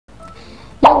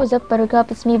what's up,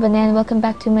 Buttercup? It's me, Bane, and welcome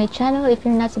back to my channel. If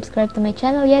you're not subscribed to my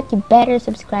channel yet, you better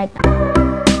subscribe now.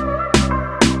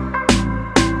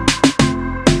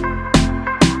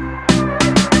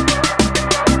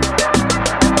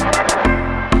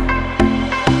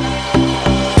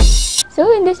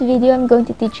 So in this video, I'm going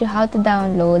to teach you how to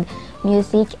download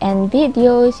music and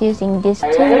videos using these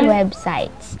two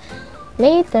websites.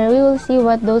 Later, we will see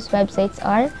what those websites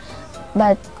are,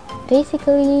 but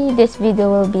basically, this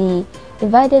video will be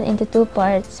divided into two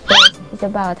parts. First is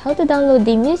about how to download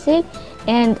the music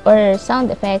and or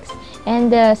sound effects,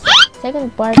 and the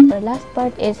second part or last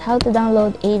part is how to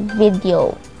download a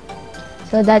video.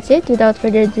 So that's it. Without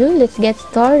further ado, let's get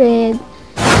started.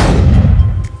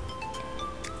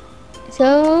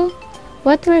 So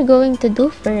what we're going to do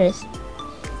first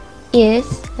is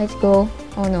let's go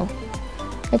to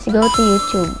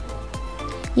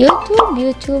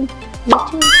YouTube,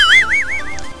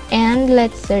 and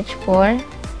let's search for,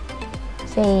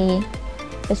 say,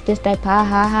 let's just type ha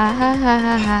ha ha ha ha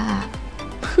ha ha.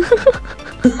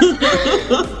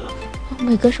 Oh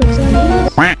my gosh, what's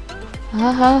this?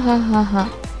 Ha ha ha ha ha.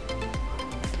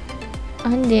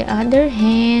 On the other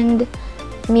hand,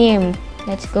 meme.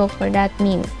 Let's go for that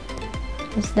meme.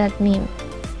 What's that meme?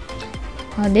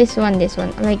 Oh, this one. I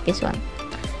like this one.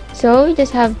 So you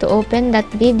just have to open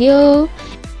that video,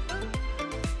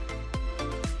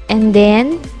 and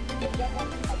then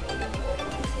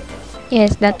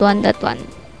yes, that one.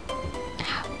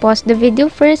 Pause the video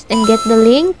first and get the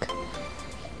link,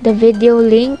 the video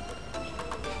link.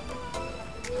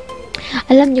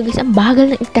 Alam nyo guys, ang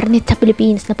bagal ng internet sa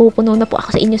Pilipinas. Napupuno na po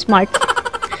ako sa inyo smart.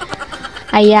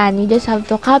 Ayan, you just have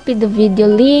to copy the video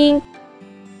link,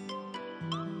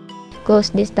 close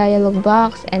this dialog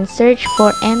box, and search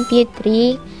for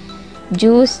MP3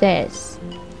 juices.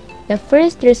 The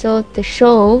first result to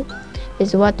show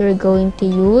is what we're going to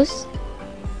use.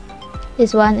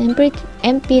 This one,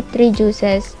 MP3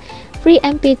 juices, free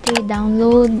MP3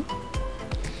 download.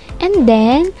 And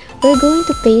then, we're going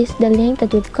to paste the link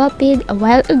that we've copied a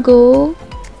while ago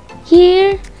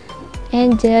here,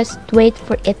 and just wait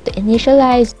for it to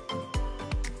initialize.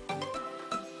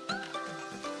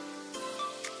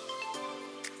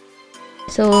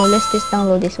 So let's just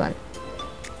download this one,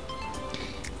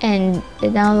 and the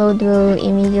download will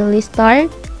immediately start.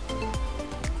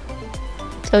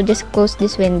 So just close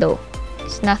this window.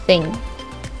 It's nothing.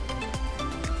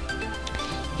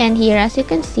 And here, as you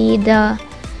can see, the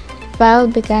file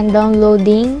began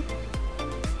downloading.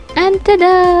 And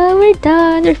tada! We're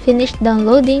done! We're finished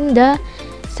downloading the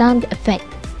sound effect.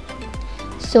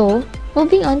 So,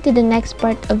 moving on to the next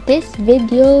part of this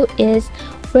video is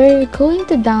we're going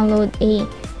to download a,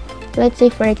 let's say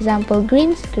for example,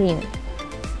 green screen.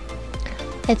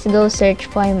 Let's go search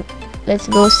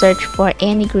for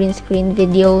any green screen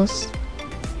videos.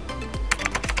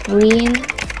 Green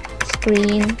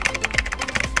screen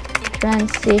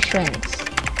transitions.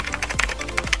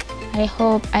 I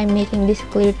hope I'm making this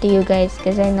clear to you guys,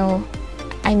 because I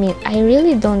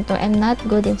really don't know. I'm not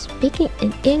good in speaking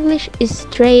in English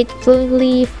straight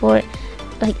fluently for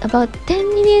like about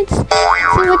 10 minutes.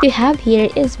 So what you have here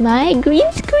is my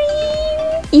green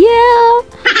screen. Yeah.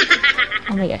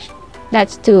 Oh my gosh,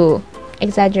 that's too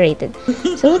exaggerated.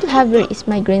 So what you have here is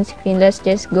my green screen. Let's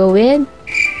just go with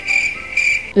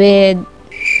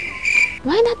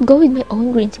why not go with my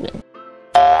own green screen?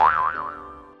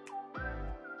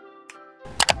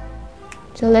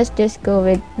 So let's just go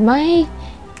with my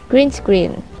green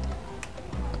screen.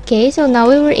 Okay, so now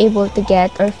we were able to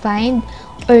get or find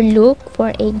or look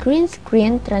for a green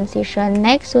screen transition.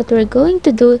 Next, what we're going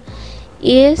to do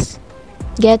is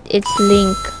get its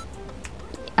link.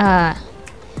 You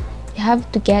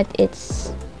have to get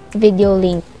its video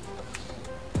link.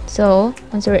 So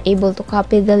once we're able to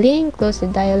copy the link, close the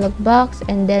dialog box,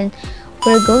 and then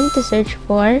we're going to search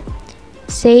for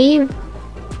save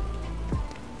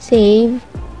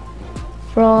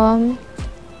from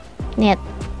net.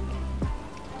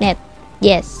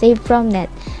 Yes, save from net.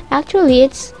 Actually,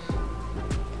 its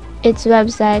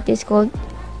website is called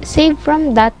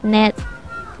savefrom.net.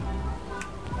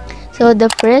 So the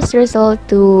first result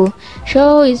to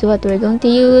show is what we're going to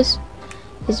use.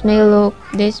 This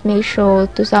may show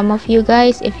to some of you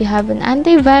guys if you have an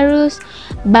antivirus,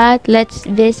 but let's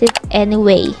visit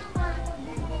anyway.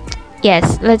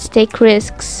 Yes, let's take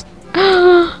risks.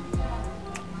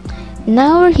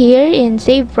 Now we're here in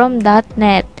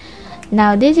savefrom.net.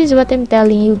 Now this is what I'm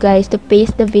telling you guys, to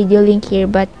paste the video link here,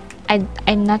 but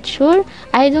I'm not sure.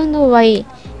 I don't know why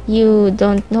you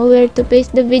don't know where to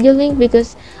paste the video link,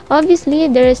 because obviously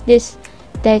there is this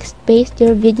text, paste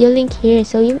your video link here.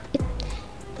 So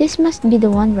this must be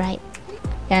the one, right?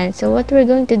 Yan. So what we're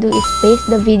going to do is paste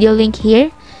the video link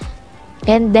here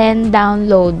and then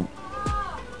download.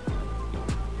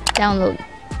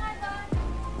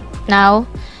 Now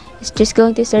it's just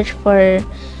going to search for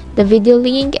the video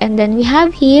link, and then we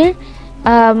have here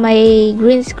my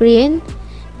green screen,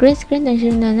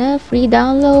 free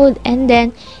download, and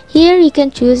then here you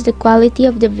can choose the quality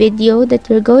of the video that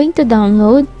you're going to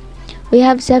download. We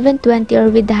have 720 or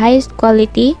with the highest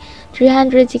quality,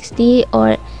 360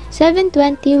 or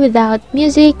 720 without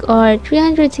music, or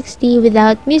 360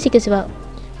 without music as well.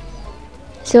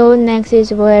 So next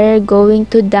is we're going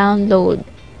to download.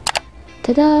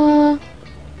 Ta-da!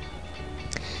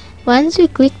 Once we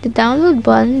click the download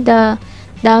button, the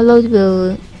download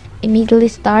will immediately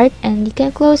start, and you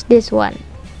can close this one.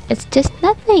 It's just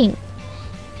nothing.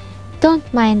 Don't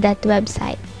mind that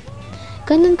website.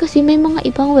 Ganun kasi may mga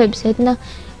ibang website na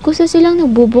kusa silang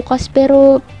nagbubukas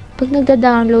pero pag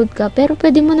nagda-download ka, pero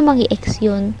pwede mo namang i-X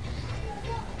yun.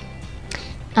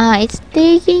 It's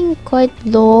taking quite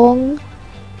long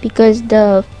because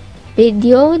the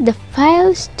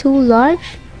file's too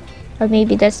large, or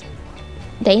maybe that's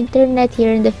the internet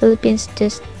here in the Philippines,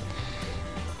 just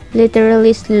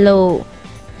literally slow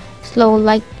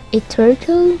like a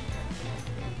turtle.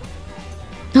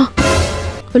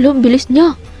 Wala, ang bilis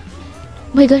niya.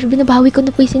 Oh my gosh, binabawi ko na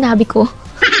po yung sinabi ko.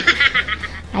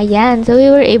 Ayan, so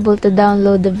we were able to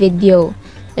download the video.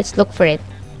 Let's look for it.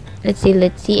 Let's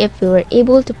see if we were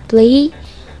able to play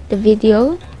the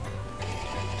video.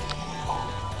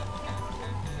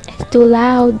 It's too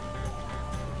loud.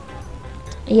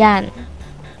 Ayan.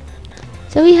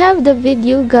 So we have the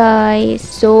video, guys.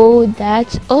 So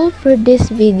that's all for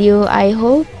this video. I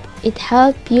hope it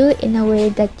helped you in a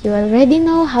way that you already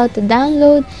know how to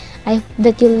download. I hope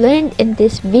that you learned in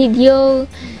this video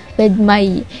with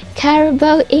my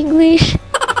Carabao English.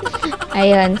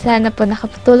 Ayun, sana po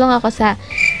nakatulong ako sa...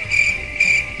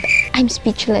 I'm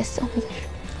speechless. Oh my gosh.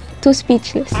 Too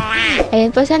speechless.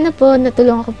 Ayun po, sana po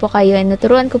natulungan ko po kayo and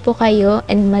naturuan ko po kayo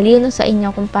and malinaw sa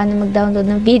inyo kung paano mag-download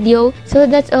ng video. So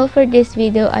that's all for this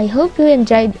video. I hope you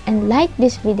enjoyed and liked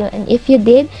this video, and if you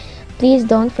did, please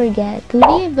don't forget to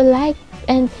leave a like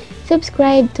and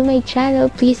subscribe to my channel,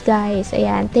 please, guys.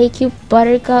 Ayan, thank you,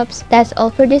 buttercups. That's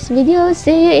all for this video.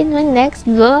 See you in my next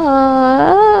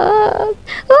vlog.